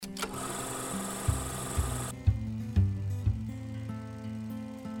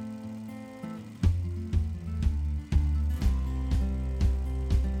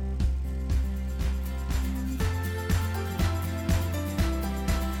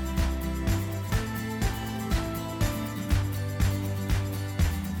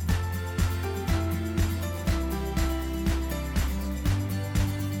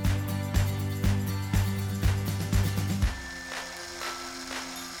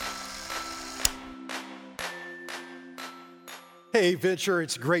Hey, Venture,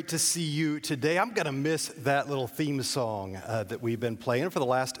 it's great to see you today. I'm going to miss that little theme song that we've been playing for the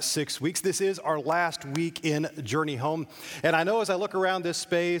last 6 weeks. This is our last week in Journey Home. And I know as I look around this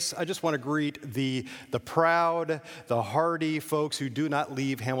space, I just want to greet the proud, the hardy folks who do not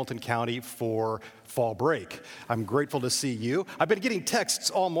leave Hamilton County for fall break. I'm grateful to see you. I've been getting texts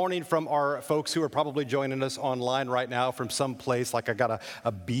all morning from our folks who are probably joining us online right now from some place. Like I got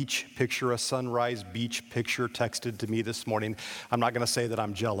a beach picture, a sunrise beach picture texted to me this morning. I'm not going to say that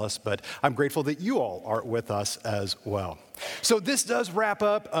I'm jealous, but I'm grateful that you all are with us as well. So this does wrap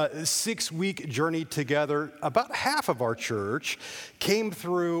up a 6-week journey together. About half of our church came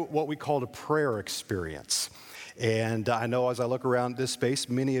through what we called a prayer experience. And I know as I look around this space,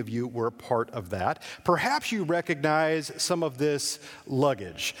 many of you were a part of that. Perhaps you recognize some of this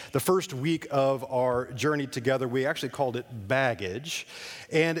luggage. The first week of our journey together, we actually called it baggage.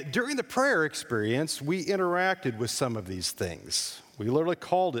 And during the prayer experience, we interacted with some of these things. We literally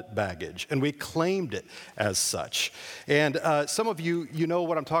called it baggage, and we claimed it as such. And some of you know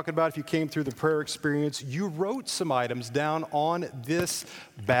what I'm talking about. If you came through the prayer experience, you wrote some items down on this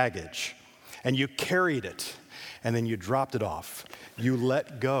baggage, and you carried it. And then you dropped it off. You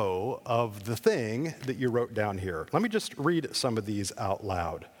let go of the thing that you wrote down here. Let me just read some of these out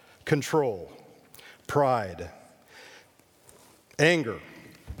loud. Control, pride, anger,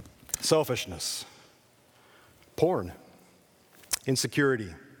 selfishness, porn,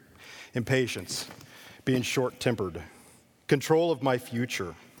 insecurity, impatience, being short-tempered, control of my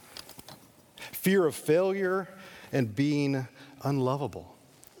future, fear of failure and being unlovable,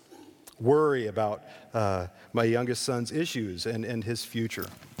 worry about my youngest son's issues and his future.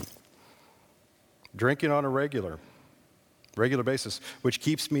 Drinking on a regular basis, which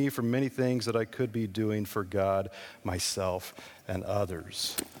keeps me from many things that I could be doing for God, myself, and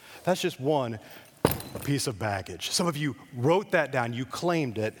others. That's just a piece of baggage. Some of you wrote that down, you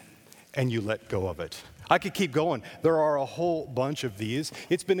claimed it, and you let go of it. I could keep going. There are a whole bunch of these.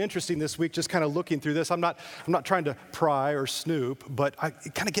 It's been interesting this week just kind of looking through this. I'm not trying to pry or snoop, but I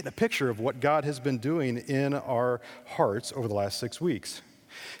kind of get a picture of what God has been doing in our hearts over the last 6 weeks.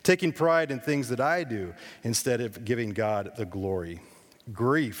 Taking pride in things that I do instead of giving God the glory.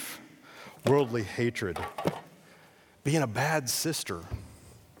 Grief, worldly hatred, being a bad sister,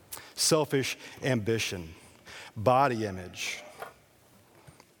 selfish ambition, body image,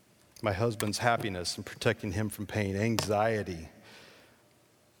 my husband's happiness and protecting him from pain, anxiety,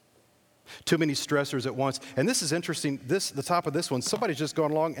 too many stressors at once. And this is interesting, the top of this one, somebody's just gone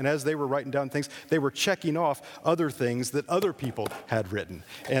along, and as they were writing down things, they were checking off other things that other people had written.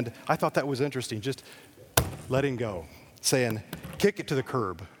 And I thought that was interesting, just letting go, saying, kick it to the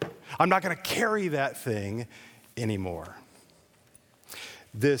curb. I'm not going to carry that thing anymore.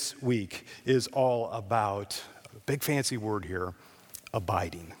 This week is all about, a big fancy word here,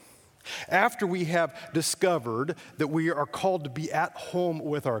 abiding. After we have discovered that we are called to be at home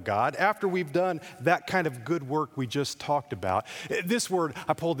with our God, after we've done that kind of good work we just talked about, this word,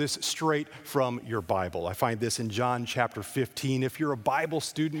 I pulled this straight from your Bible. I find this in John chapter 15. If you're a Bible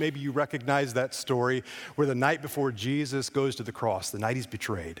student, maybe you recognize that story where the night before Jesus goes to the cross, the night he's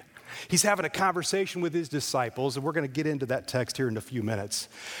betrayed. He's having a conversation with his disciples, and we're going to get into that text here in a few minutes.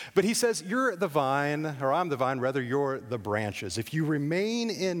 But he says, you're the vine, or I'm the vine, rather, you're the branches. If you remain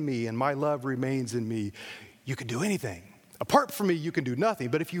in me and my love remains in me, you can do anything. Apart from me, you can do nothing.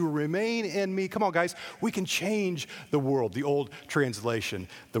 But if you remain in me, come on, guys, we can change the world. The old translation,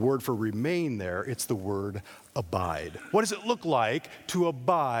 the word for remain there, it's the word abide. What does it look like to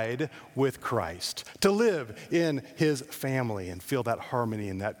abide with Christ? To live in his family and feel that harmony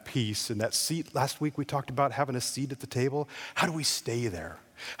and that peace and that seat. Last week we talked about having a seat at the table. How do we stay there?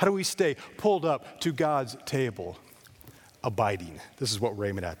 How do we stay pulled up to God's table? Abiding. This is what we're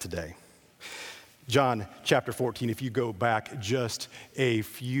aiming at today. John chapter 14, if you go back just a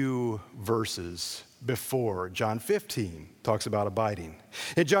few verses before, John 15 talks about abiding.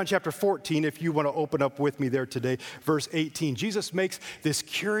 In John chapter 14, if you want to open up with me there today, verse 18, Jesus makes this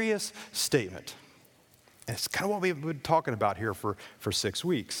curious statement. And it's kind of what we've been talking about here for 6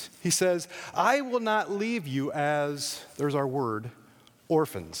 weeks. He says, I will not leave you as, there's our word,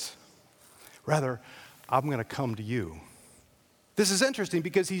 orphans. Rather, I'm going to come to you. This is interesting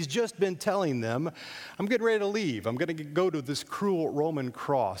because he's just been telling them, I'm getting ready to leave. I'm going to go to this cruel Roman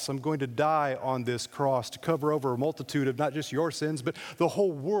cross. I'm going to die on this cross to cover over a multitude of not just your sins, but the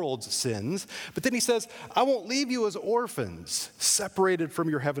whole world's sins. But then he says, I won't leave you as orphans, separated from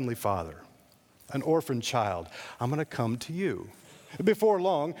your heavenly Father, an orphan child. I'm going to come to you. Before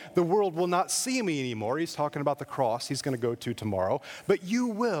long, the world will not see me anymore. He's talking about the cross he's going to go to tomorrow. But you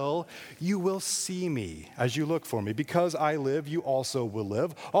will see me as you look for me. Because I live, you also will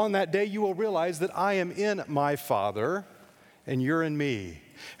live. On that day, you will realize that I am in my Father, and you're in me,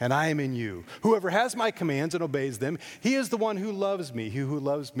 and I am in you. Whoever has my commands and obeys them, he is the one who loves me. He who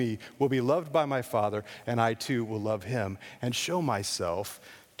loves me will be loved by my Father, and I too will love him and show myself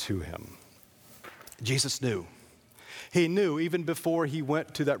to him. Jesus knew. He knew even before he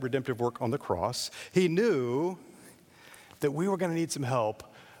went to that redemptive work on the cross, he knew that we were going to need some help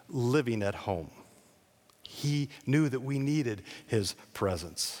living at home. He knew that we needed his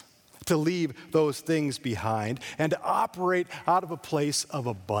presence to leave those things behind and to operate out of a place of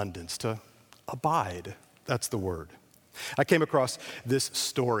abundance, to abide. That's the word. I came across this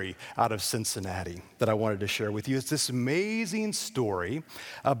story out of Cincinnati that I wanted to share with you. It's this amazing story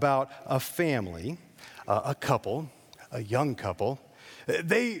about a family, a couple, a young couple.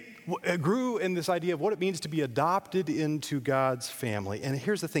 They grew in this idea of what it means to be adopted into God's family. And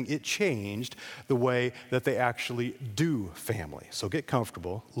here's the thing, it changed the way that they actually do family. So get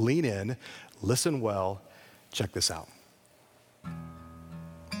comfortable, lean in, listen well, check this out.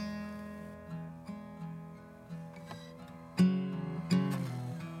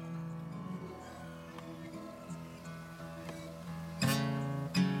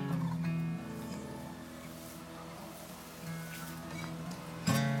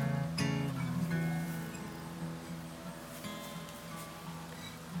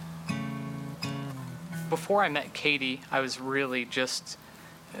 Before I met Katie, I was really just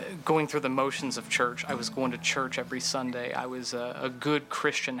going through the motions of church. I was going to church every Sunday. I was a good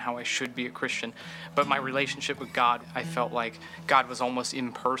Christian, how I should be a Christian. But my relationship with God, I felt like God was almost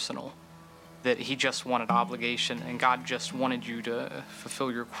impersonal, that he just wanted obligation, and God just wanted you to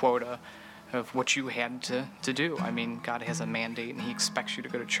fulfill your quota of what you had to do. I mean, God has a mandate, and he expects you to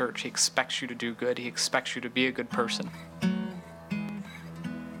go to church. He expects you to do good. He expects you to be a good person.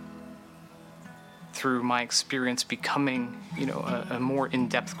 Through my experience becoming, a more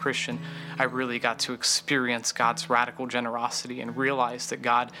in-depth Christian, I really got to experience God's radical generosity and realize that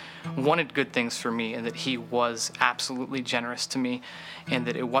God wanted good things for me and that he was absolutely generous to me, and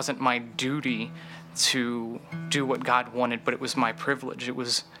that it wasn't my duty to do what God wanted, but it was my privilege. It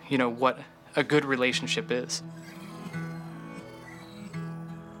was, what a good relationship is.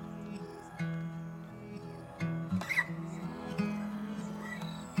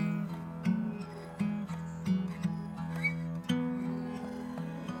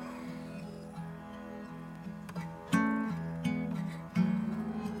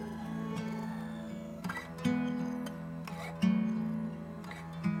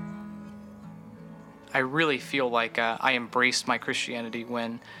 I really feel like I embraced my Christianity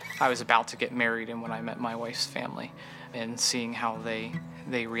when I was about to get married and when I met my wife's family, and seeing how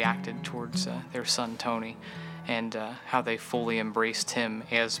they reacted towards their son Tony, and how they fully embraced him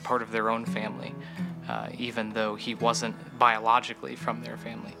as part of their own family, even though he wasn't biologically from their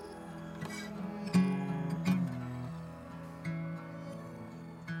family.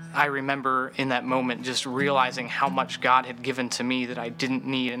 I remember in that moment just realizing how much God had given to me that I didn't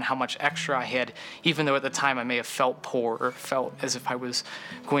need, and how much extra I had, even though at the time I may have felt poor or felt as if I was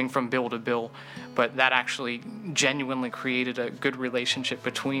going from bill to bill. But that actually genuinely created a good relationship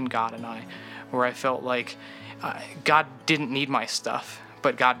between God and I, where I felt like God didn't need my stuff,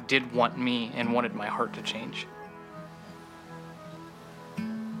 but God did want me and wanted my heart to change.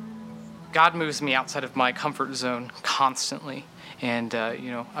 God moves me outside of my comfort zone constantly. And,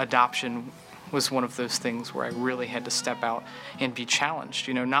 adoption was one of those things where I really had to step out and be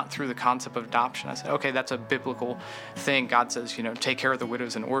challenged, not through the concept of adoption. I said, okay, that's a biblical thing. God says, take care of the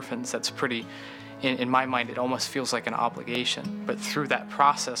widows and orphans. That's pretty, in my mind, it almost feels like an obligation. But through that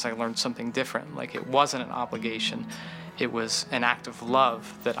process, I learned something different. Like, it wasn't an obligation. It was an act of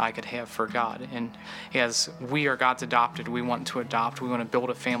love that I could have for God. And as we are God's adopted, we want to adopt. We want to build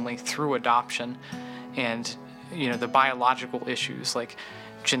a family through adoption. And the biological issues, like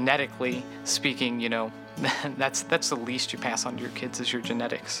genetically speaking, that's the least you pass on to your kids is your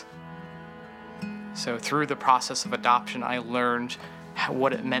genetics. So through the process of adoption, I learned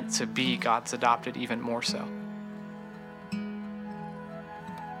what it meant to be God's adopted even more so.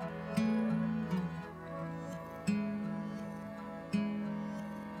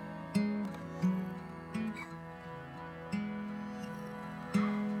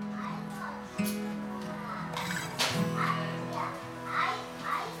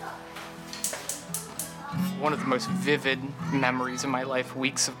 One of the most vivid memories of my life,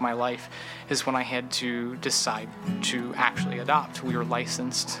 weeks of my life, is when I had to decide to actually adopt. We were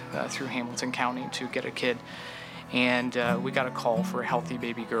licensed through Hamilton County to get a kid. and we got a call for a healthy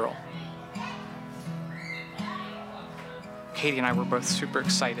baby girl. Katie and I were both super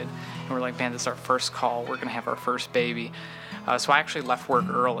excited, and we're like, man, this is our first call. We're going to have our first baby. So I actually left work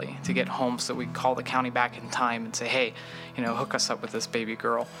early to get home so we could call the county back in time and say, hey, hook us up with this baby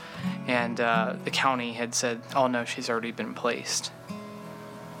girl. And the county had said, oh no, she's already been placed.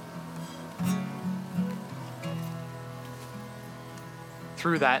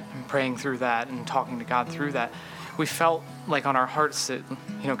 Through that, and praying through that, and talking to God through that, we felt like on our hearts that,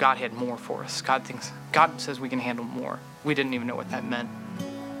 God had more for us. God says we can handle more. We didn't even know what that meant.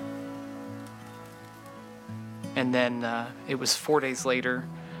 And then it was 4 days later,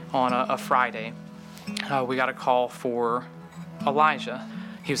 on a Friday, we got a call for Elijah.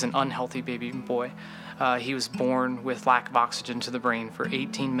 He was an unhealthy baby boy. He was born with lack of oxygen to the brain for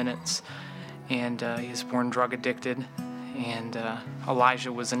 18 minutes, and he was born drug addicted. And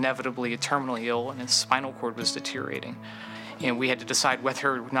Elijah was inevitably terminally ill, and his spinal cord was deteriorating. And we had to decide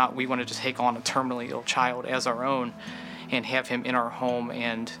whether or not we wanted to take on a terminally ill child as our own and have him in our home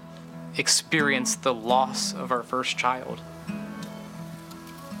and experience the loss of our first child.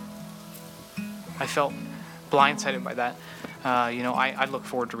 I felt blindsided by that. I look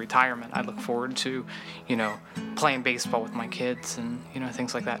forward to retirement. I look forward to, playing baseball with my kids and,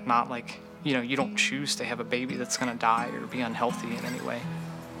 things like that. Not like, you don't choose to have a baby that's going to die or be unhealthy in any way.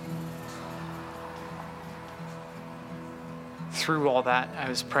 Through all that, I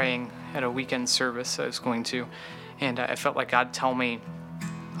was praying at a weekend service I was going to, and I felt like God tell me,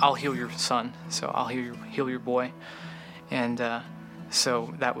 I'll heal your son, so I'll heal your boy. And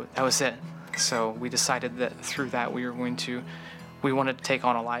so that was it. So we decided that through that we wanted to take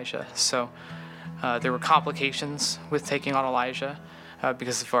on Elijah. So there were complications with taking on Elijah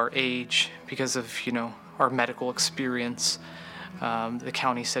because of our age, because of our medical experience. The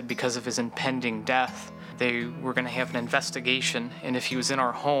county said because of his impending death, they were going to have an investigation, and if he was in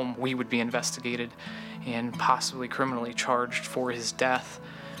our home, we would be investigated and possibly criminally charged for his death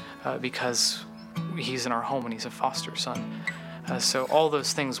because he's in our home and he's a foster son. So all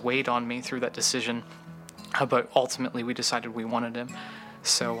those things weighed on me through that decision, but ultimately we decided we wanted him.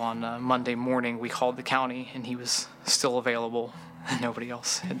 So on Monday morning, we called the county, and he was still available. Nobody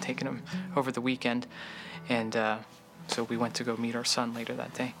else had taken him over the weekend, and so we went to go meet our son later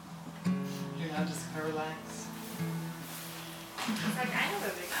that day. You're not just gonna relax. It's like I have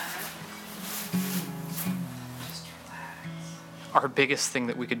a big heart. Just relax. Our biggest thing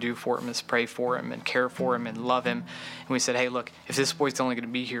that we could do for him is pray for him and care for him and love him. And we said, hey, look, if this boy's only going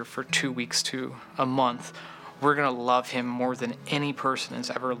to be here for 2 weeks to a month, we're going to love him more than any person has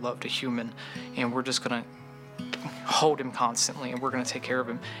ever loved a human. And we're just going to hold him constantly, and we're going to take care of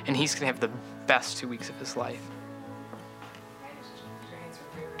him. And he's going to have the best 2 weeks of his life.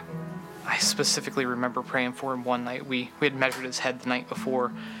 I specifically remember praying for him one night. We had measured his head the night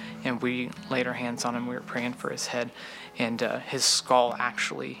before, and we laid our hands on him. We were praying for his head, and his skull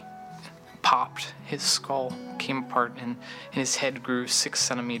actually popped. His skull came apart, and his head grew 6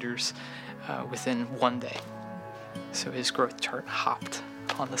 centimeters within 1 day. So his growth chart hopped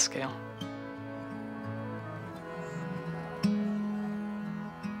on the scale.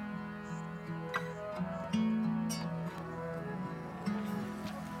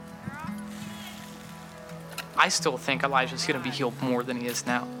 I still think Elijah's going to be healed more than he is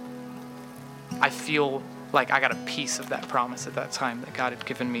now. I feel like I got a piece of that promise at that time that God had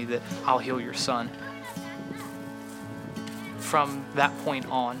given me, that I'll heal your son. From that point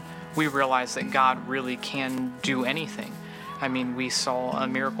on, we realized that God really can do anything. I mean, we saw a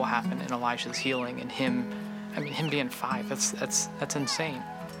miracle happen in Elijah's healing, and him being 5, that's insane.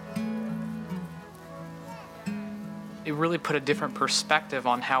 It really put a different perspective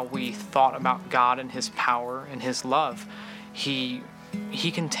on how we thought about God and his power and his love. He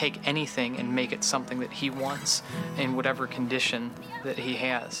can take anything and make it something that he wants in whatever condition that he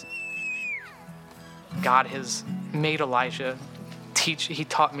has. God has made Elijah he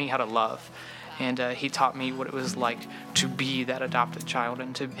taught me how to love, and he taught me what it was like to be that adopted child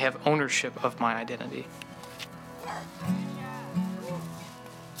and to have ownership of my identity.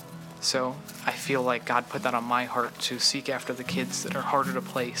 So I feel like God put that on my heart to seek after the kids that are harder to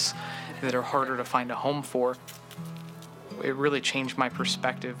place, that are harder to find a home for. It really changed my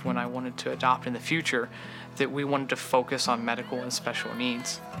perspective when I wanted to adopt in the future, that we wanted to focus on medical and special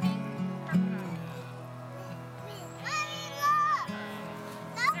needs.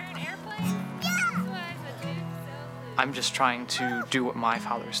 I'm just trying to do what my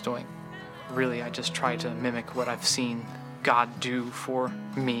father's doing. Really, I just try to mimic what I've seen God do for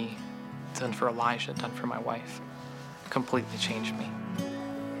me, done for Elijah, done for my wife. Completely changed me.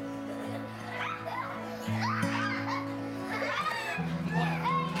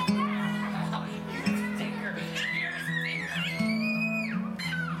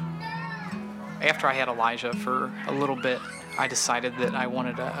 After I had Elijah for a little bit, I decided that I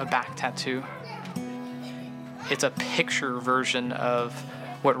wanted a back tattoo. It's a picture version of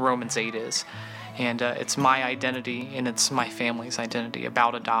what Romans 8 is. And it's my identity and it's my family's identity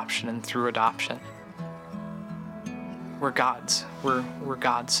about adoption and through adoption. We're God's. We're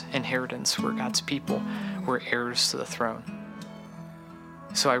God's inheritance. We're God's people. We're heirs to the throne.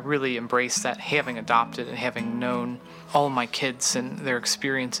 So I really embraced that, having adopted and having known all of my kids and their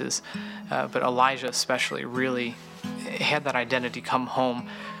experiences. But Elijah especially really had that identity come home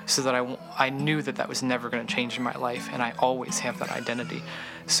so that I knew that was never going to change in my life, and I always have that identity.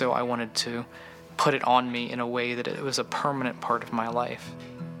 So I wanted to put it on me in a way that it was a permanent part of my life.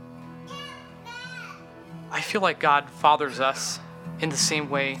 I feel like God fathers us in the same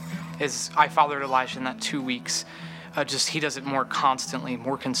way as I fathered Elijah in that 2 weeks. Just he does it more constantly,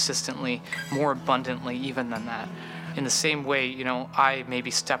 more consistently, more abundantly even than that. In the same way, I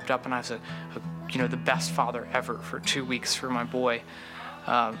maybe stepped up and I was the best father ever for 2 weeks for my boy.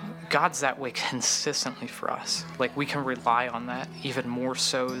 God's that way consistently for us. Like, we can rely on that even more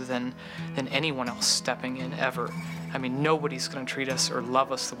so than anyone else stepping in ever. I mean, nobody's going to treat us or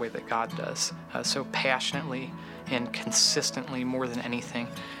love us the way that God does. So passionately and consistently, more than anything,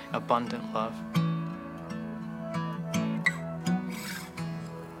 abundant love.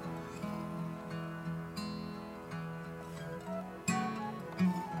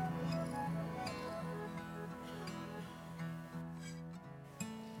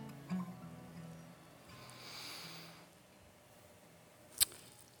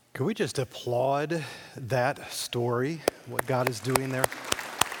 Can we just applaud that story, what God is doing there?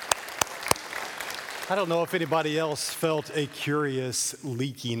 I don't know if anybody else felt a curious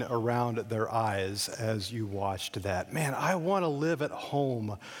leaking around their eyes as you watched that. Man, I want to live at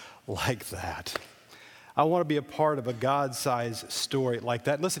home like that. I want to be a part of a God-sized story like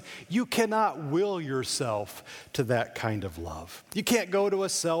that. Listen, you cannot will yourself to that kind of love. You can't go to a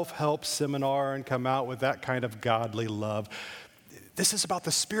self-help seminar and come out with that kind of godly love. This is about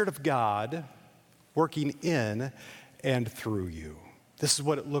the Spirit of God working in and through you. This is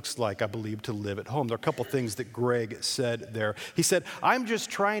what it looks like, I believe, to live at home. There are a couple things that Greg said there. He said, I'm just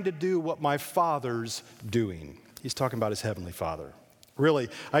trying to do what my Father's doing. He's talking about his Heavenly Father. Really,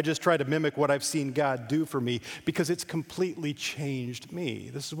 I just try to mimic what I've seen God do for me because it's completely changed me.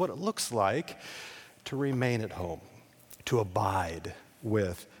 This is what it looks like to remain at home, to abide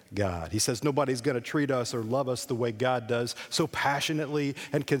with God. He says nobody's going to treat us or love us the way God does, so passionately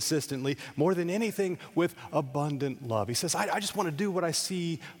and consistently, more than anything with abundant love. He says, I just want to do what I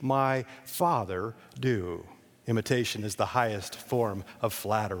see my Father do. Imitation is the highest form of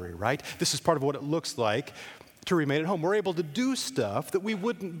flattery, right? This is part of what it looks like to remain at home. We're able to do stuff that we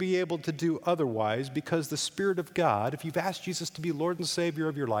wouldn't be able to do otherwise because the Spirit of God, if you've asked Jesus to be Lord and Savior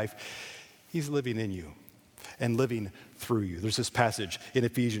of your life, He's living in you and living through you. There's this passage in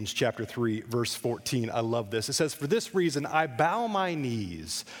Ephesians chapter 3, verse 14. I love this. It says, for this reason, I bow my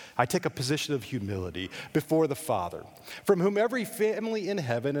knees. I take a position of humility before the Father, from whom every family in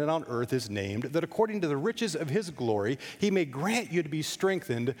heaven and on earth is named, that according to the riches of his glory, he may grant you to be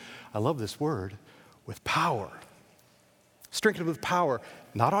strengthened, I love this word, with power. Strengthened with power,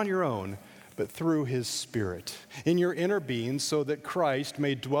 not on your own, but through his Spirit in your inner being, so that Christ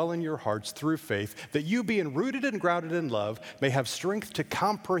may dwell in your hearts through faith, that you, being rooted and grounded in love, may have strength to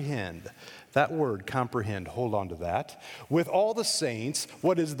comprehend. That word, comprehend, hold on to that. With all the saints,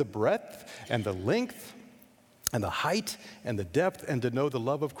 what is the breadth and the length and the height and the depth, and to know the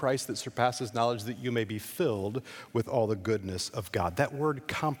love of Christ that surpasses knowledge, that you may be filled with all the goodness of God. That word,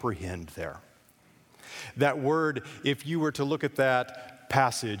 comprehend, there. That word, if you were to look at that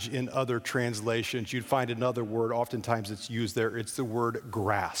passage in other translations, you'd find another word, oftentimes it's used there, it's the word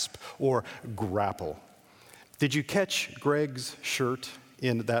grasp or grapple. Did you catch Greg's shirt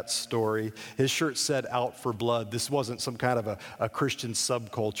in that story? His shirt said out for blood. This wasn't some kind of a Christian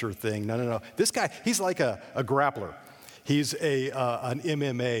subculture thing. No. This guy, he's like a grappler. He's an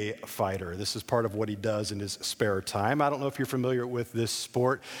MMA fighter. This is part of what he does in his spare time. I don't know if you're familiar with this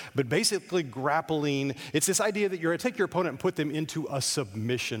sport, but basically grappling, it's this idea that you're going to take your opponent and put them into a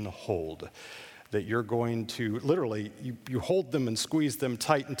submission hold, that you're going to literally, you hold them and squeeze them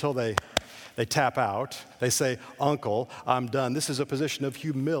tight until they tap out. They say, uncle, I'm done. This is a position of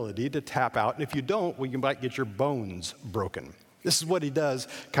humility to tap out, and if you don't, well, you might get your bones broken. This is what he does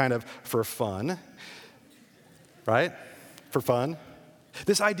kind of for fun, right? For fun.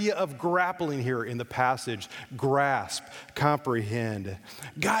 This idea of grappling here in the passage, grasp, comprehend.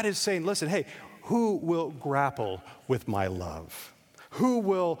 God is saying, listen, hey, who will grapple with my love? Who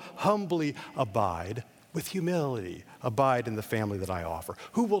will humbly abide with humility, abide in the family that I offer?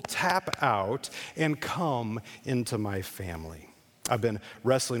 Who will tap out and come into my family? I've been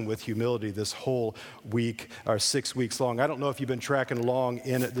wrestling with humility this whole week, or 6 weeks long. I don't know if you've been tracking along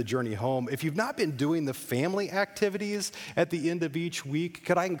in the journey home. If you've not been doing the family activities at the end of each week,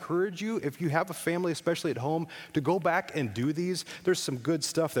 could I encourage you, if you have a family, especially at home, to go back and do these? There's some good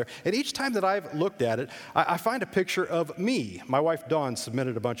stuff there. And each time that I've looked at it, I find a picture of me. My wife, Dawn,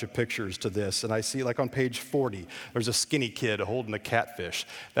 submitted a bunch of pictures to this, and I see, like on page 40, there's a skinny kid holding a catfish.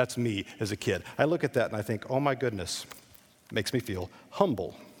 That's me as a kid. I look at that and I think, oh my goodness. Makes me feel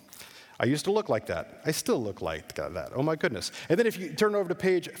humble. I used to look like that. I still look like that. Oh my goodness. And then if you turn over to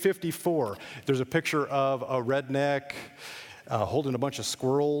page 54, there's a picture of a redneck holding a bunch of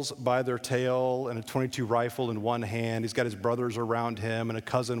squirrels by their tail and a .22 rifle in one hand. He's got his brothers around him and a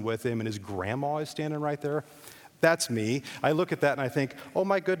cousin with him, and his grandma is standing right there. That's me. I look at that and I think, oh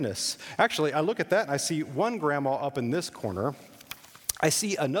my goodness. Actually, I look at that and I see one grandma up in this corner. I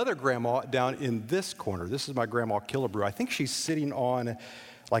see another grandma down in this corner. This is my grandma Killebrew. I think she's sitting on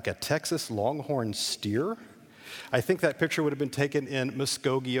like a Texas Longhorn steer. I think that picture would have been taken in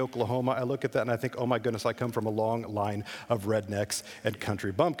Muskogee, Oklahoma. I look at that and I think, oh my goodness, I come from a long line of rednecks and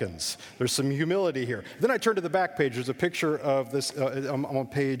country bumpkins. There's some humility here. Then I turn to the back page. There's a picture of this. I'm on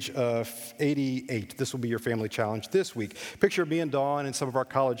page 88. This will be your family challenge this week. Picture of me and Dawn and some of our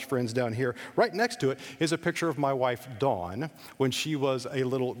college friends down here. Right next to it is a picture of my wife, Dawn, when she was a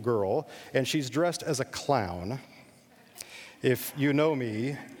little girl, and she's dressed as a clown. If you know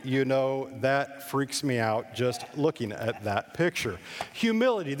me, you know that freaks me out just looking at that picture.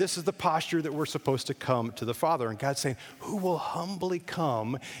 Humility, this is the posture that we're supposed to come to the Father. And God's saying, who will humbly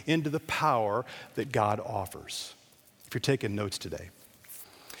come into the power that God offers? If you're taking notes today,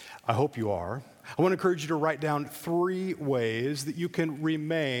 I hope you are. I want to encourage you to write down 3 ways that you can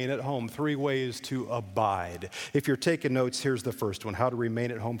remain at home, 3 ways to abide. If you're taking notes, here's the first one. How to remain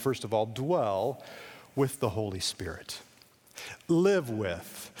at home. First of all, dwell with the Holy Spirit. Live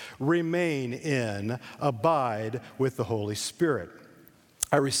with, remain in, abide with the Holy Spirit.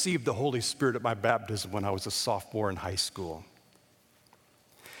 I received the Holy Spirit at my baptism when I was a sophomore in high school.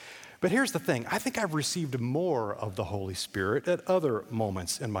 But here's the thing, I think I've received more of the Holy Spirit at other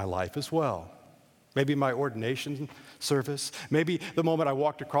moments in my life as well. Maybe my ordination service, maybe the moment I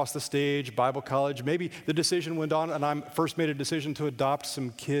walked across the stage, Bible college, maybe the decision went on and I first made a decision to adopt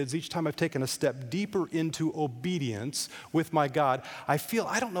some kids. Each time I've taken a step deeper into obedience with my God, I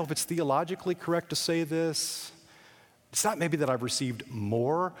don't know if it's theologically correct to say this. It's not maybe that I've received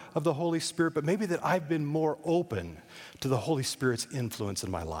more of the Holy Spirit, but maybe that I've been more open to the Holy Spirit's influence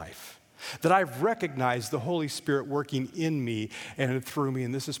in my life. That I've recognized the Holy Spirit working in me and through me,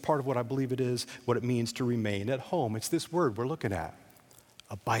 and this is part of what I believe it is, what it means to remain at home. It's this word we're looking at,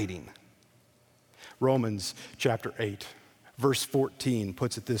 abiding. Romans chapter 8, verse 14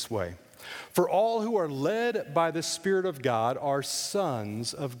 puts it this way. For all who are led by the Spirit of God are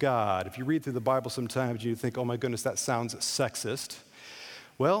sons of God. If you read through the Bible sometimes you think, oh my goodness, that sounds sexist.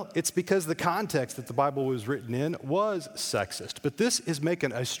 Well, it's because the context that the Bible was written in was sexist. But this is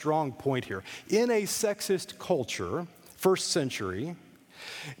making a strong point here. In a sexist culture, first century,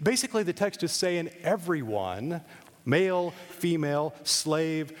 basically the text is saying everyone, male, female,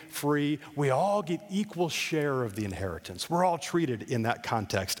 slave, free, we all get equal share of the inheritance. We're all treated in that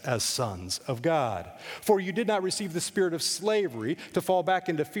context as sons of God. For you did not receive the spirit of slavery to fall back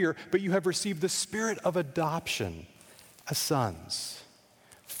into fear, but you have received the spirit of adoption as sons.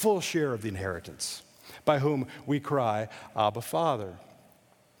 Full share of the inheritance, by whom we cry, Abba, Father.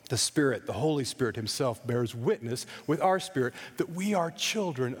 The Spirit, the Holy Spirit himself bears witness with our spirit that we are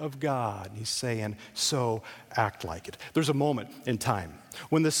children of God. He's saying, so act like it. There's a moment in time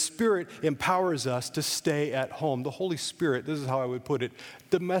when the Spirit empowers us to stay at home. The Holy Spirit, this is how I would put it,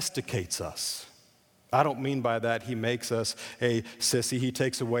 domesticates us. I don't mean by that he makes us a sissy. He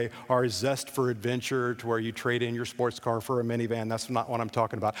takes away our zest for adventure to where you trade in your sports car for a minivan. That's not what I'm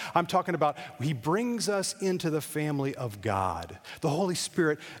talking about. I'm talking about he brings us into the family of God. The Holy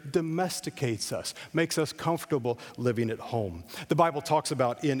Spirit domesticates us, makes us comfortable living at home. The Bible talks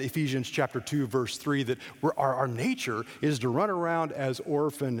about in Ephesians chapter 2, verse 3, that our nature is to run around as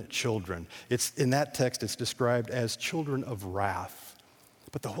orphan children. It's in that text, it's described as children of wrath.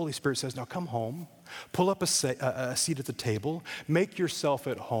 But the Holy Spirit says, now come home, pull up a seat at the table, make yourself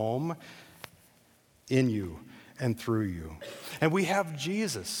at home in you and through you. And we have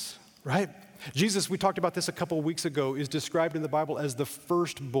Jesus, right? Jesus, we talked about this a couple of weeks ago, is described in the Bible as the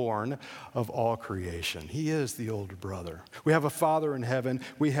firstborn of all creation. He is the older brother. We have a Father in heaven.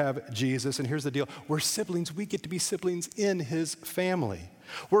 We have Jesus. And here's the deal. We're siblings. We get to be siblings in his family.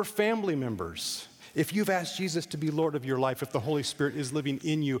 We're family members If you've asked Jesus to be Lord of your life, if the Holy Spirit is living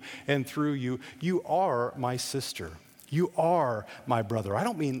in you and through you, you are my sister. You are my brother. I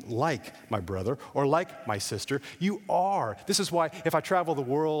don't mean like my brother or like my sister. You are. This is why if I travel the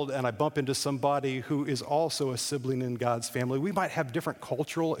world and I bump into somebody who is also a sibling in God's family, we might have different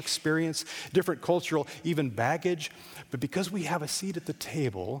cultural experience, different cultural even baggage, but because we have a seat at the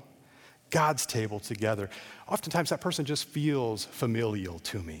table, God's table together, oftentimes that person just feels familial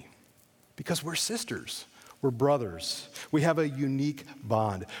to me because we're sisters. We're brothers. We have a unique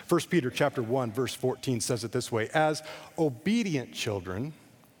bond. 1 Peter chapter 1, verse 14 says it this way, as obedient children,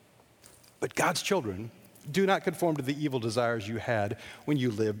 but God's children, do not conform to the evil desires you had when you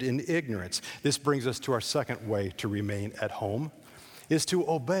lived in ignorance. This brings us to our second way to remain at home, is to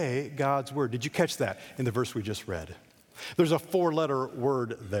obey God's word. Did you catch that in the verse we just read? There's a 4-letter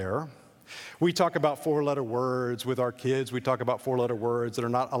word there. We talk about 4-letter words with our kids. We talk about 4-letter words that are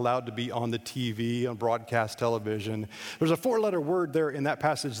not allowed to be on the TV, on broadcast television. There's a 4-letter word there in that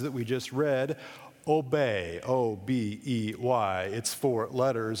passage that we just read, obey, O-B-E-Y. It's 4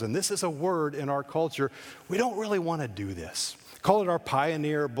 letters, and this is a word in our culture. We don't really want to do this. Call it our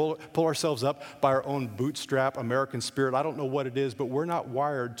pioneer, pull ourselves up by our own bootstrap, American spirit. I don't know what it is, but we're not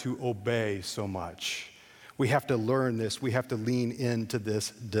wired to obey so much. We have to learn this. We have to lean into this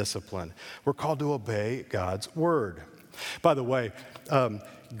discipline. We're called to obey God's word. By the way,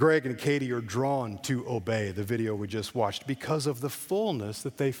 Greg and Katie are drawn to obey the video we just watched because of the fullness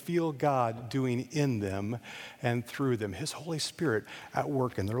that they feel God doing in them and through them, His Holy Spirit at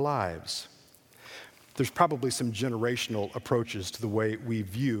work in their lives. There's probably some generational approaches to the way we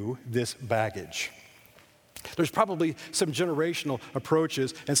view this baggage. There's probably some generational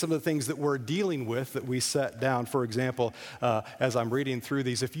approaches and some of the things that we're dealing with that we set down. For example, as I'm reading through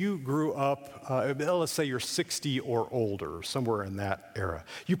these, if you grew up, let's say you're 60 or older, somewhere in that era,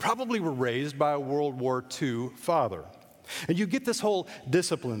 you probably were raised by a World War II father. And you get this whole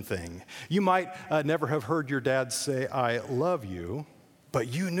discipline thing. You might never have heard your dad say, I love you, but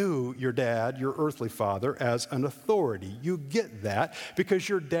you knew your dad, your earthly father, as an authority. You get that because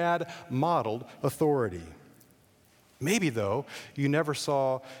your dad modeled authority. Maybe, though, you never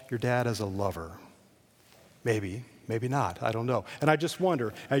saw your dad as a lover. Maybe not. I don't know. And I just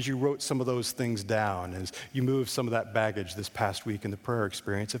wonder, as you wrote some of those things down, as you moved some of that baggage this past week in the prayer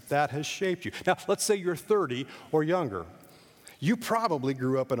experience, if that has shaped you. Now, let's say you're 30 or younger. You probably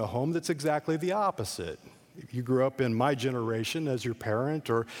grew up in a home that's exactly the opposite. You grew up in my generation as your parent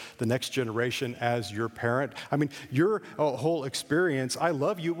or the next generation as your parent. I mean, your whole experience, I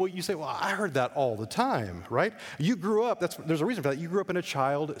love you. Well, you say, well, I heard that all the time, right? You grew up, there's a reason for that. You grew up in a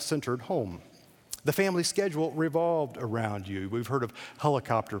child-centered home. The family schedule revolved around you. We've heard of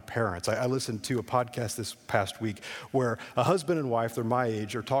helicopter parents. I listened to a podcast this past week where a husband and wife, they're my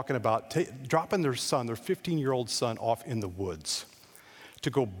age, are talking about dropping their 15-year-old son off in the woods to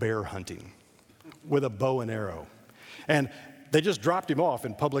go bear hunting with a bow and arrow. And they just dropped him off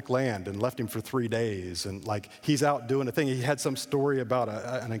in public land and left him for 3 days. And like he's out doing a thing. He had some story about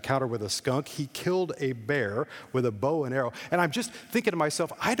an encounter with a skunk. He killed a bear with a bow and arrow. And I'm just thinking to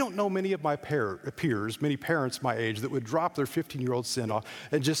myself, I don't know many of my peers, many parents my age, that would drop their 15-year-old son off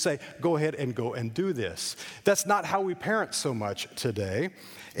and just say, go ahead and go and do this. That's not how we parent so much today.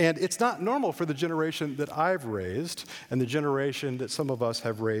 And it's not normal for the generation that I've raised and the generation that some of us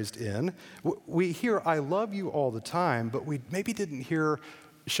have raised in. We hear, I love you all the time, but we maybe didn't hear,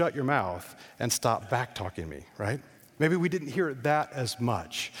 shut your mouth and stop back-talking me, right? Maybe we didn't hear that as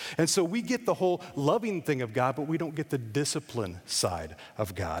much. And so we get the whole loving thing of God, but we don't get the discipline side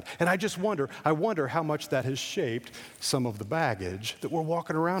of God. And I wonder how much that has shaped some of the baggage that we're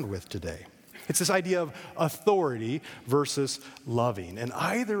walking around with today. It's this idea of authority versus loving. And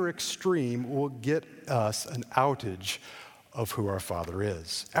either extreme will get us an outage of who our Father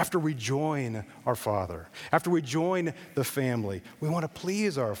is. After we join our Father, after we join the family, we want to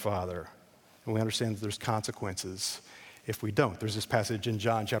please our Father. And we understand that there's consequences if we don't. There's this passage in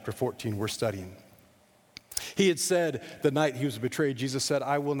John chapter 14 we're studying. He had said the night he was betrayed, Jesus said,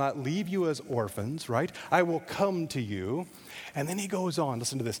 I will not leave you as orphans, right? I will come to you. And then he goes on,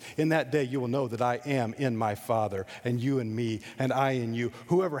 listen to this. In that day you will know that I am in my Father, and you in me, and I in you.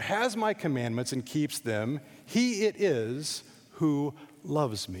 Whoever has my commandments and keeps them, he it is who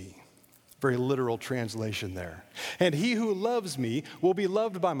loves me. Very literal translation there. And he who loves me will be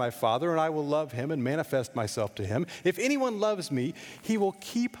loved by my Father, and I will love him and manifest myself to him. If anyone loves me, he will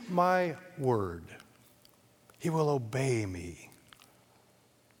keep my word. He will obey me.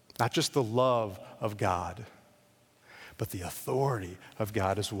 Not just the love of God, but the authority of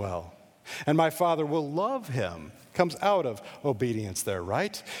God as well. And my Father will love him. Comes out of obedience there,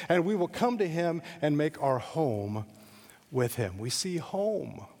 right? And we will come to him and make our home with him. We see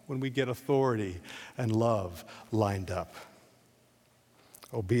home when we get authority and love lined up.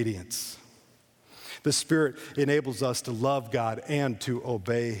 Obedience. The Spirit enables us to love God and to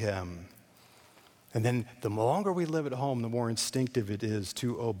obey him. And then the longer we live at home, the more instinctive it is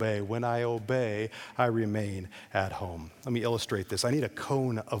to obey. When I obey, I remain at home. Let me illustrate this. I need a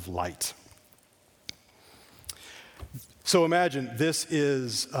cone of light. So imagine this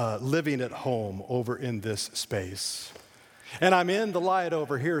is living at home over in this space. And I'm in the light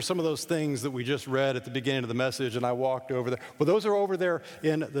over here, some of those things that we just read at the beginning of the message, and I walked over there. Well, those are over there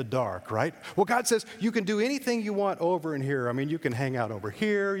in the dark, right? Well, God says you can do anything you want over in here. I mean, you can hang out over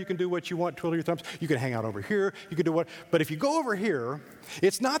here. You can do what you want, twiddle your thumbs. You can hang out over here. You can do what. But if you go over here,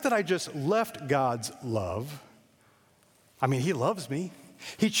 it's not that I just left God's love. I mean, he loves me.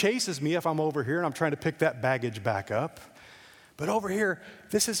 He chases me if I'm over here and I'm trying to pick that baggage back up. But over here,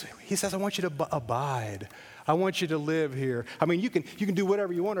 he says, I want you to abide. I want you to live here. I mean, you can do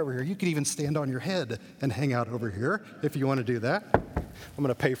whatever you want over here. You can even stand on your head and hang out over here if you want to do that. I'm going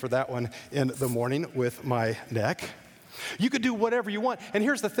to pay for that one in the morning with my neck. You could do whatever you want. And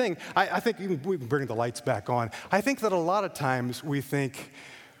here's the thing. I think we can bring the lights back on. I think that a lot of times we think,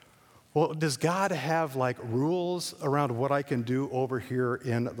 well, does God have like rules around what I can do over here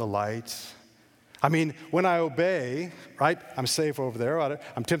in the light? I mean, when I obey, right, I'm safe over there.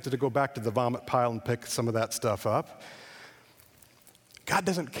 I'm tempted to go back to the vomit pile and pick some of that stuff up. God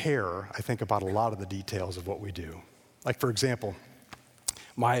doesn't care, I think, about a lot of the details of what we do. Like, for example,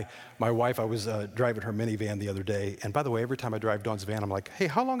 my wife, I was driving her minivan the other day, and by the way, every time I drive Dawn's van, I'm like, hey,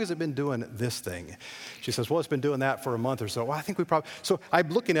 how long has it been doing this thing? She says, well, it's been doing that for a month or so. Well, I think so I'm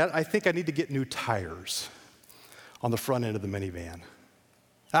looking at it, I think I need to get new tires on the front end of the minivan.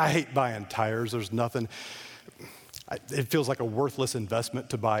 I hate buying tires. There's nothing, it feels like a worthless investment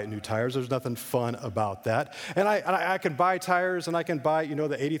to buy new tires. There's nothing fun about that. And I can buy tires, and I can buy, the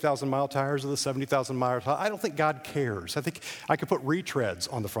 80,000-mile tires or the 70,000-mile tires. I don't think God cares. I think I could put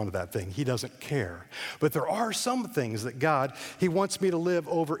retreads on the front of that thing. He doesn't care. But there are some things that God, he wants me to live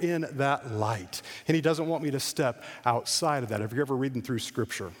over in that light. And he doesn't want me to step outside of that. Have you ever reading through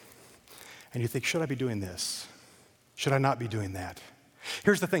Scripture and you think, should I be doing this? Should I not be doing that?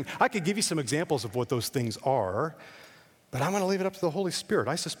 Here's the thing. I could give you some examples of what those things are, but I'm going to leave it up to the Holy Spirit.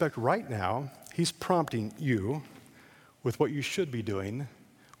 I suspect right now he's prompting you with what you should be doing,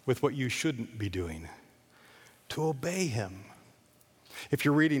 with what you shouldn't be doing, to obey him. If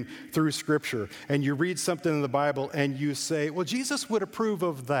you're reading through Scripture and you read something in the Bible and you say, well, Jesus would approve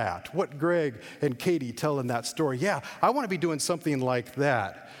of that, what Greg and Katie tell in that story. Yeah, I want to be doing something like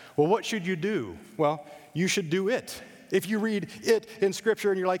that. Well, what should you do? Well, you should do it. If you read it in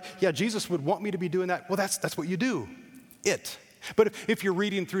Scripture and you're like, yeah, Jesus would want me to be doing that, well, that's what you do, it. But if you're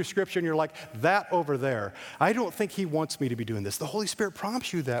reading through Scripture and you're like, that over there, I don't think he wants me to be doing this. The Holy Spirit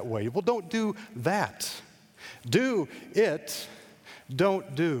prompts you that way. Well, don't do that. Do it.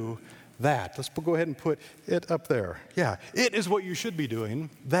 Don't do that. Let's go ahead and put it up there. Yeah, it is what you should be doing.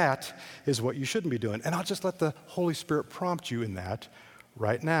 That is what you shouldn't be doing. And I'll just let the Holy Spirit prompt you in that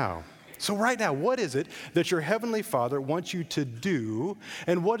right now. So right now, what is it that your Heavenly Father wants you to do,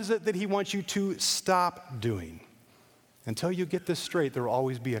 and what is it that he wants you to stop doing? Until you get this straight, there will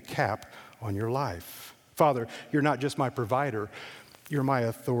always be a cap on your life. Father, you're not just my provider, you're my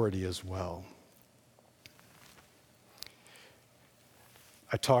authority as well.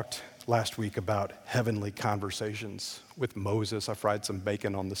 I talked last week about heavenly conversations with Moses. I fried some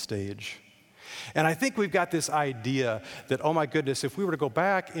bacon on the stage. And I think we've got this idea that, oh my goodness, if we were to go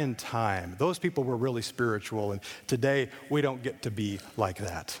back in time, those people were really spiritual, and today we don't get to be like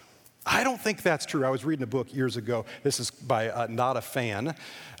that. I don't think that's true. I was reading a book years ago. This is by Not a Fan,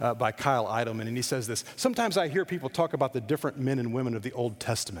 by Kyle Idleman, and he says this: sometimes I hear people talk about the different men and women of the Old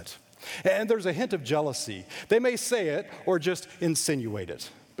Testament, and there's a hint of jealousy. They may say it or just insinuate it,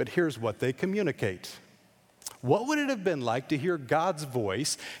 but here's what they communicate. What would it have been like to hear God's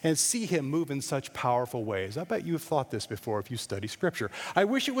voice and see him move in such powerful ways? I bet you've thought this before if you study Scripture. I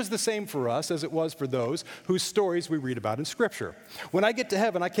wish it was the same for us as it was for those whose stories we read about in Scripture. When I get to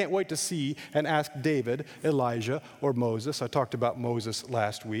heaven, I can't wait to see and ask David, Elijah, or Moses. I talked about Moses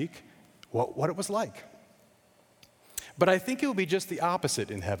last week, what it was like. But I think it will be just the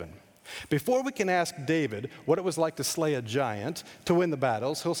opposite in heaven. Before we can ask David what it was like to slay a giant, to win the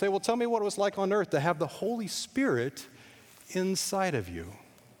battles, he'll say, well, tell me what it was like on earth to have the Holy Spirit inside of you.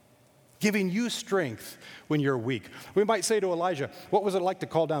 giving you strength when you're weak. We might say to Elijah, what was it like to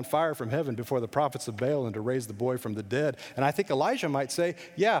call down fire from heaven before the prophets of Baal and to raise the boy from the dead? And I think Elijah might say,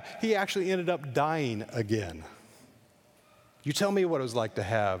 yeah, he actually ended up dying again. You tell me what it was like to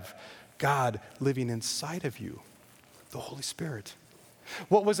have God living inside of you, the Holy Spirit.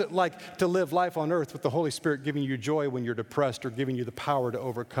 What was it like to live life on earth with the Holy Spirit giving you joy when you're depressed or giving you the power to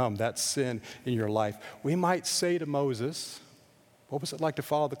overcome that sin in your life? We might say to Moses, what was it like to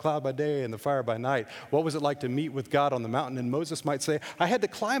follow the cloud by day and the fire by night? What was it like to meet with God on the mountain? And Moses might say, I had to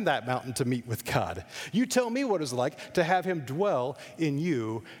climb that mountain to meet with God. You tell me what it was like to have him dwell in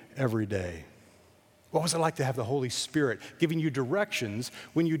you every day. What was it like to have the Holy Spirit giving you directions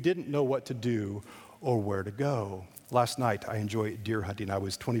when you didn't know what to do or where to go? Last night, I enjoyed deer hunting. I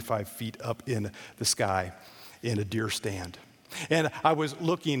was 25 feet up in the sky in a deer stand. And I was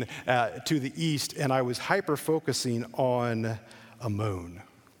looking to the east, and I was hyper-focusing on a moon.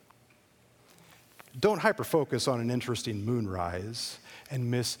 Don't hyper-focus on an interesting moonrise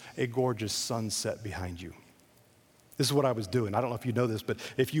and miss a gorgeous sunset behind you. This is what I was doing. I don't know if you know this, but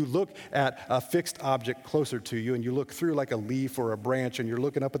if you look at a fixed object closer to you and you look through like a leaf or a branch and you're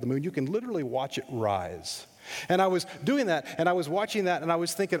looking up at the moon, you can literally watch it rise. And I was doing that, and I was watching that, and I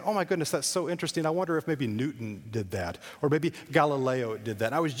was thinking, oh my goodness, that's so interesting. I wonder if maybe Newton did that, or maybe Galileo did that.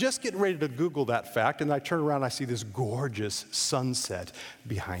 And I was just getting ready to Google that fact, and I turn around and I see this gorgeous sunset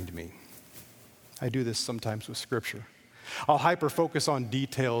behind me. I do this sometimes with Scripture. I'll hyper-focus on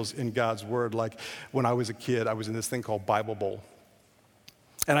details in God's Word, like when I was a kid, I was in this thing called Bible Bowl.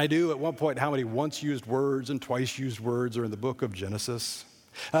 And I knew at one point how many once-used words and twice-used words are in the book of Genesis.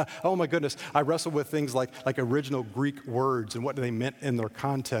 Oh my goodness, I wrestle with things like original Greek words and what they meant in their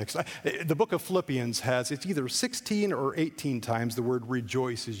context. The book of Philippians has, it's either 16 or 18 times the word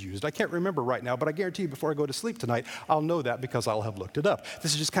rejoice is used. I can't remember right now, but I guarantee you before I go to sleep tonight, I'll know that because I'll have looked it up.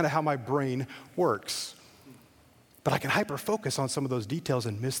 This is just kind of how my brain works. But I can hyper-focus on some of those details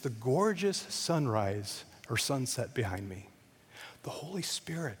and miss the gorgeous sunrise or sunset behind me. The Holy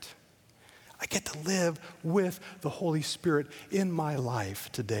Spirit. I get to live with the Holy Spirit in my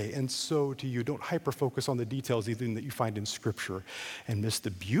life today, and so do you. Don't hyper-focus on the details even that you find in Scripture and miss the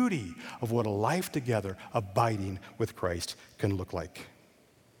beauty of what a life together, abiding with Christ, can look like.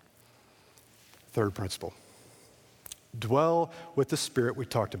 Third principle. Dwell with the Spirit. We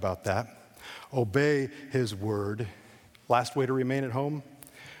talked about that. Obey His word. Last way to remain at home,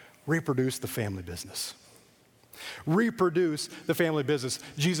 reproduce the family business. Reproduce the family business.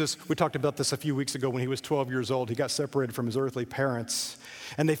 Jesus, we talked about this a few weeks ago when he was 12 years old. He got separated from his earthly parents,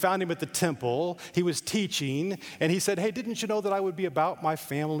 and they found him at the temple. He was teaching, and he said, hey, didn't you know that I would be about my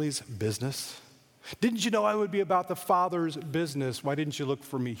family's business? Didn't you know I would be about the Father's business? Why didn't you look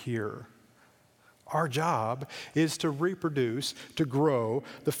for me here? Our job is to reproduce, to grow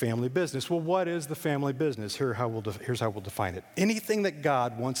the family business. Well, what is the family business? Here's how we'll define it. Anything that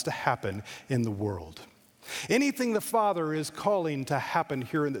God wants to happen in the world. Anything the Father is calling to happen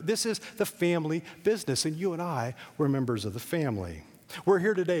here. This is the family business, and you and I were members of the family. We're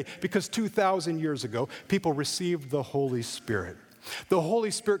here today because 2,000 years ago, people received the Holy Spirit. The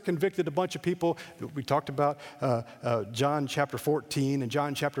Holy Spirit convicted a bunch of people. We talked about John chapter 14 and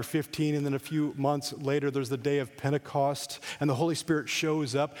John chapter 15, and then a few months later, there's the day of Pentecost, and the Holy Spirit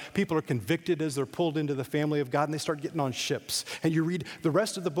shows up. People are convicted as they're pulled into the family of God, and they start getting on ships. And you read the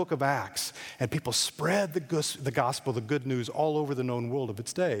rest of the book of Acts, and people spread the gospel, the good news, all over the known world of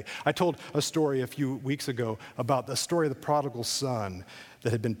its day. I told a story a few weeks ago about the story of the prodigal son that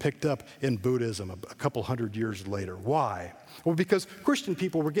had been picked up in Buddhism a couple hundred years later. Why? Well, because Christian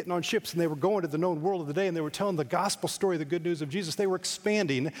people were getting on ships and they were going to the known world of the day and they were telling the gospel story, the good news of Jesus. They were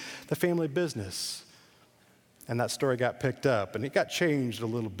expanding the family business. And that story got picked up and it got changed a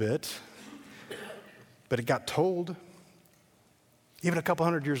little bit, but it got told. Even a couple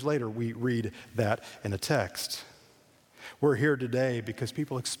hundred years later, we read that in a text. We're here today because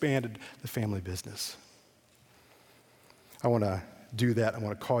people expanded the family business. I want to do that. I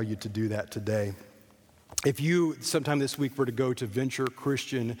want to call you to do that today. If you, sometime this week, were to go to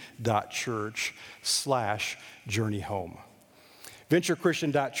venturechristian.church/journeyhome,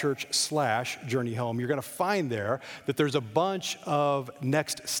 venturechristian.church/journeyhome, you're going to find there that there's a bunch of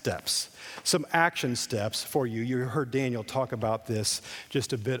next steps, some action steps for you. You heard Daniel talk about this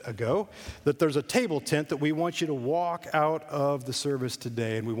just a bit ago, that there's a table tent that we want you to walk out of the service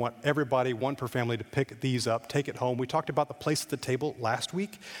today, and we want everybody, one per family, to pick these up, take it home. We talked about the place at the table last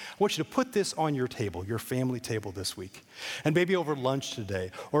week. I want you to put this on your table, your family table this week, and maybe over lunch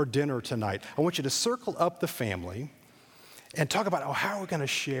today or dinner tonight. I want you to circle up the family and talk about how are we going to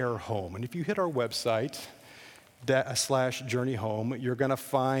share home. And if you hit our website, /journey home, you're going to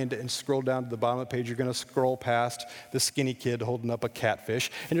find and scroll down to the bottom of the page. You're going to scroll past the skinny kid holding up a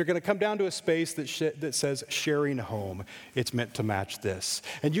catfish, and you're going to come down to a space that says sharing home. It's meant to match this.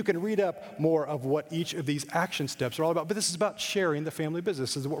 And you can read up more of what each of these action steps are all about, but this is about sharing the family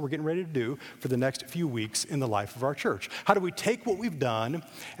business. This is what we're getting ready to do for the next few weeks in the life of our church. How do we take what we've done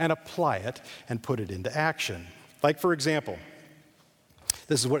and apply it and put it into action? Like, for example,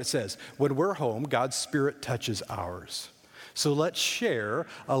 this is what it says. When we're home, God's Spirit touches ours. So let's share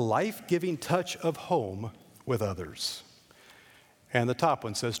a life-giving touch of home with others. And the top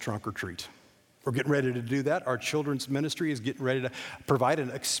one says trunk or treat. We're getting ready to do that. Our children's ministry is getting ready to provide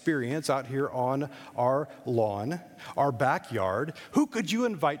an experience out here on our lawn, our backyard. Who could you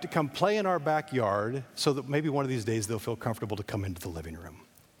invite to come play in our backyard so that maybe one of these days they'll feel comfortable to come into the living room?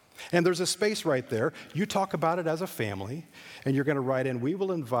 And there's a space right there. You talk about it as a family, and you're going to write in, we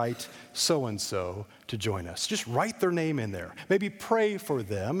will invite so-and-so to join us. Just write their name in there. Maybe pray for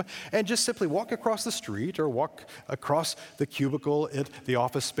them, and just simply walk across the street or walk across the cubicle at the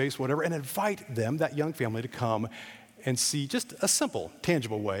office space, whatever, and invite them, that young family, to come and see just a simple,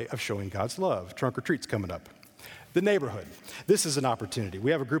 tangible way of showing God's love. Trunk or treat's coming up. The neighborhood. This is an opportunity.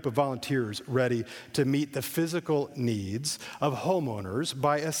 We have a group of volunteers ready to meet the physical needs of homeowners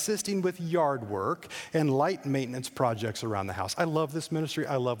by assisting with yard work and light maintenance projects around the house. I love this ministry.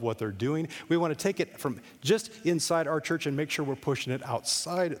 I love what they're doing. We want to take it from just inside our church and make sure we're pushing it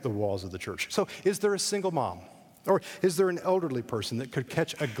outside the walls of the church. So is there a single mom? Or is there an elderly person that could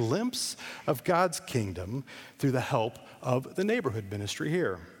catch a glimpse of God's kingdom through the help of the neighborhood ministry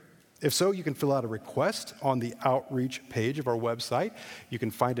here? If so, you can fill out a request on the outreach page of our website. You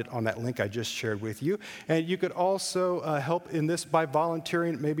can find it on that link I just shared with you. And you could also help in this by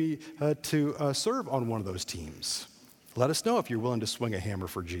volunteering maybe to serve on one of those teams. Let us know if you're willing to swing a hammer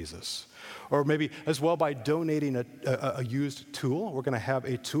for Jesus. Or maybe as well by donating a used tool. We're going to have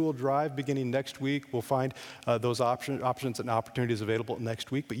a tool drive beginning next week. We'll find those options and opportunities available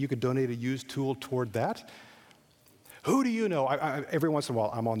next week, but you could donate a used tool toward that. Who do you know? Every once in a while,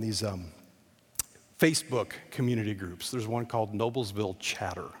 I'm on these Facebook community groups. There's one called Noblesville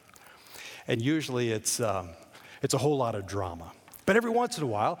Chatter. And usually it's a whole lot of drama. But every once in a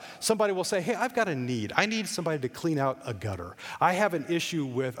while, somebody will say, hey, I've got a need. I need somebody to clean out a gutter. I have an issue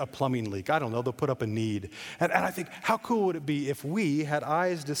with a plumbing leak. I don't know, they'll put up a need. And I think, how cool would it be if we had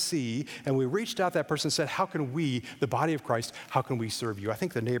eyes to see and we reached out to that person and said, how can we, the body of Christ, how can we serve you? I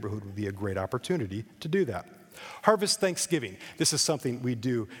think the neighborhood would be a great opportunity to do that. Harvest Thanksgiving. This is something we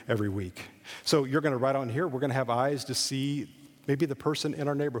do every week. So you're going to write on here, we're going to have eyes to see maybe the person in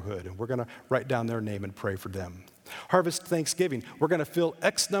our neighborhood, and we're going to write down their name and pray for them. Harvest Thanksgiving. We're going to fill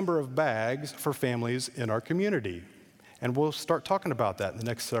X number of bags for families in our community. And we'll start talking about that in the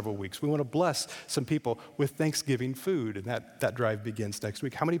next several weeks. We want to bless some people with Thanksgiving food, and that drive begins next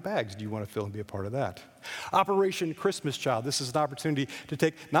week. How many bags do you want to fill and be a part of that? Operation Christmas Child. This is an opportunity to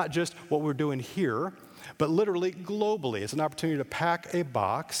take not just what we're doing here, but literally globally. It's an opportunity to pack a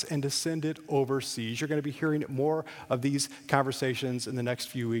box and to send it overseas. You're going to be hearing more of these conversations in the next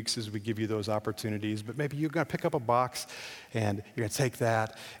few weeks as we give you those opportunities. But maybe you're going to pick up a box and you're going to take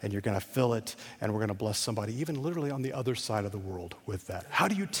that and you're going to fill it and we're going to bless somebody even literally on the other side of the world with that. How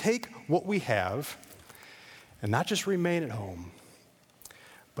do you take what we have and not just remain at home,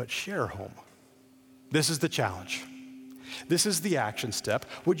 but share home? This is the challenge. This is the action step.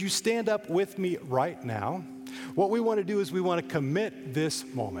 Would you stand up with me right now? What we want to do is we want to commit this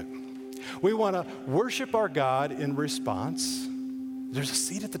moment. We want to worship our God in response. There's a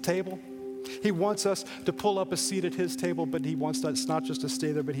seat at the table. He wants us to pull up a seat at his table, but he wants us not just to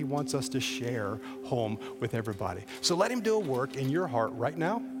stay there, but he wants us to share home with everybody. So let him do a work in your heart right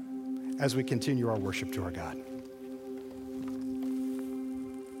now as we continue our worship to our God.